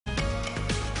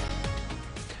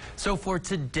So for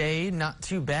today, not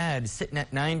too bad. Sitting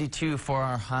at 92 for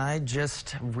our high,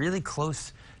 just really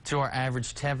close to our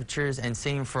average temperatures, and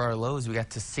same for our lows. We got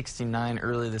to 69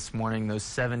 early this morning, those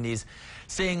 70s.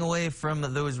 Staying away from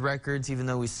those records, even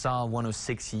though we saw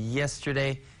 106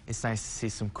 yesterday. It's nice to see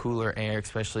some cooler air,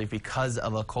 especially because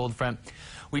of a cold front.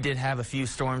 We did have a few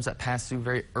storms that passed through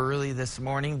very early this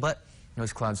morning, but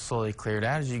those clouds slowly cleared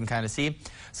out, as you can kind of see.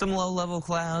 Some low-level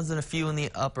clouds and a few in the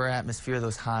upper atmosphere.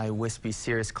 Those high, wispy,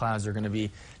 cirrus clouds are going to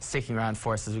be sticking around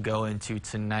for us as we go into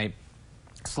tonight.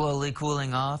 Slowly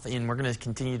cooling off, and we're going to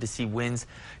continue to see winds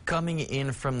coming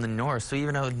in from the north. So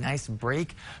even a nice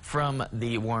break from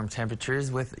the warm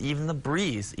temperatures with even the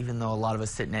breeze, even though a lot of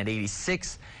us sitting at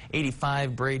 86,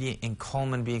 85, Brady and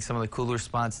Coleman being some of the cooler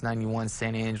spots, 91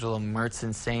 San Angelo,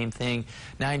 Mertzen, same thing,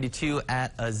 92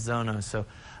 at Azono. So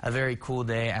a very cool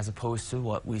day as opposed to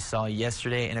what we saw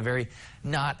yesterday, and a very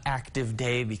not active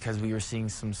day because we were seeing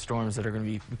some storms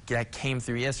that came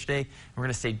through yesterday. We're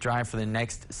going to stay dry for the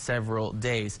next several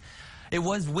days. It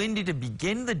was windy to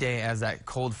begin the day as that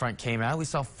cold front came out. We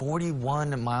saw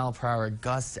 41-mile-per-hour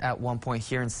gusts at one point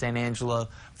here in San Angelo,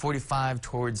 45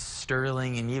 towards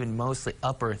Sterling, and even mostly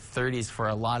upper 30s for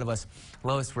a lot of us.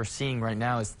 Lowest we're seeing right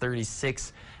now is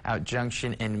 36 out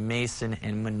Junction and Mason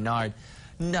and Menard.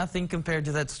 Nothing compared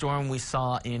to that storm we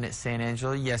saw in San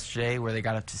Angelo yesterday, where they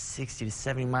got up to 60 to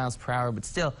 70 miles per hour, but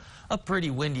still a pretty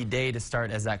windy day to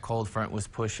start as that cold front was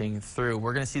pushing through.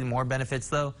 We're going to see more benefits,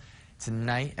 though,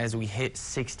 tonight as we hit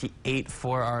 68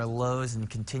 for our lows, and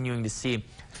continuing to see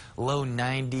low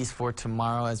 90s for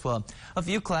tomorrow as well. A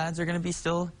few clouds are going to be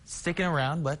still sticking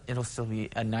around, but it'll still be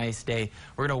a nice day.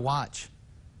 We're going to watch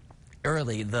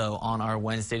early, though, on our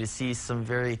Wednesday to see some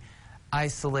very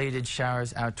isolated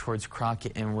showers out towards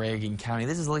Crockett and Reagan County.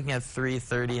 This is looking at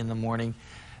 3:30 in the morning.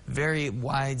 Very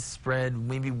widespread,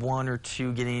 maybe one or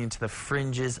two getting into the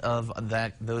fringes of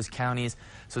those counties.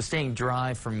 So staying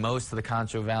dry for most of the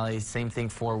Concho Valley. Same thing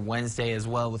for Wednesday as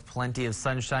well, with plenty of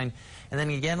sunshine. And then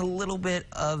again, a little bit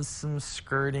of some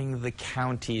skirting the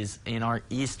counties in our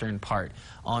eastern part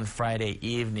on Friday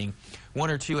evening. One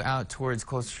or two out towards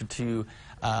closer to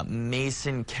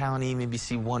Mason County. Maybe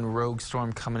see one rogue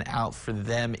storm coming out for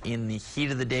them in the heat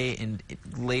of the day and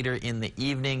later in the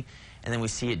evening. And then we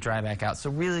see it dry back out. So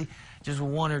really just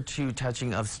one or two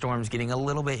touching of storms getting a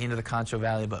little bit into the Concho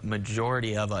Valley, but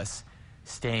majority of us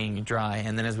staying dry.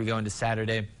 And then as we go into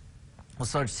Saturday, we'll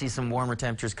start to see some warmer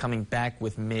temperatures coming back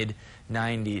with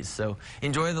mid-90s. So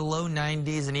enjoy the low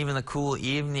 90s and even the cool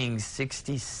evenings.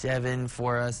 67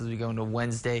 for us as we go into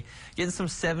Wednesday. Getting some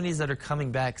 70s that are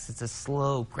coming back, because it's a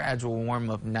slow, gradual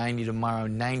warm-up. 90 tomorrow,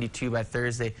 92 by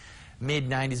Thursday,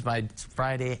 mid-90s by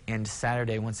Friday and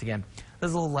Saturday. Once again,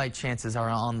 those little light chances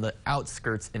are on the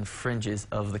outskirts and fringes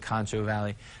of the Concho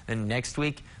Valley. Then next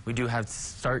week, we do have to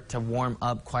start to warm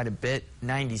up quite a bit.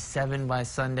 97 by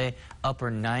Sunday, upper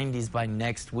 90s by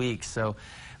next week. So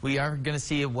we are going to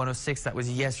see a 106. That was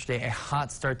yesterday, a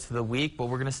hot start to the week, but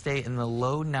we're going to stay in the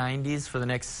low 90s for the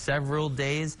next several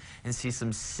days and see some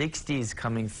 60s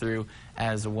coming through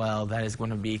as well. That is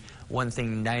going to be one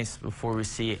thing nice before we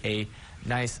see a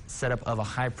nice setup of a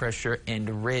high pressure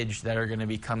and ridge that are going to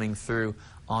be coming through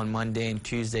on Monday and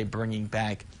Tuesday, bringing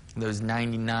back those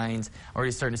 99s. Already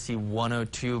starting to see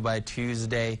 102 by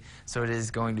Tuesday, so it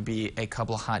is going to be a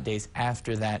couple of hot days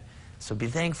after that. So be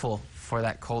thankful for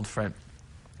that cold front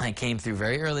that came through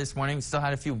very early this morning. Still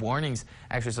had a few warnings,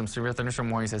 actually some severe thunderstorm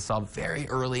warnings I saw very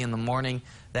early in the morning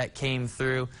that came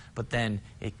through, but then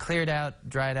it cleared out,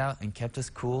 dried out, and kept us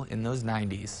cool in those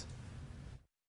 90s.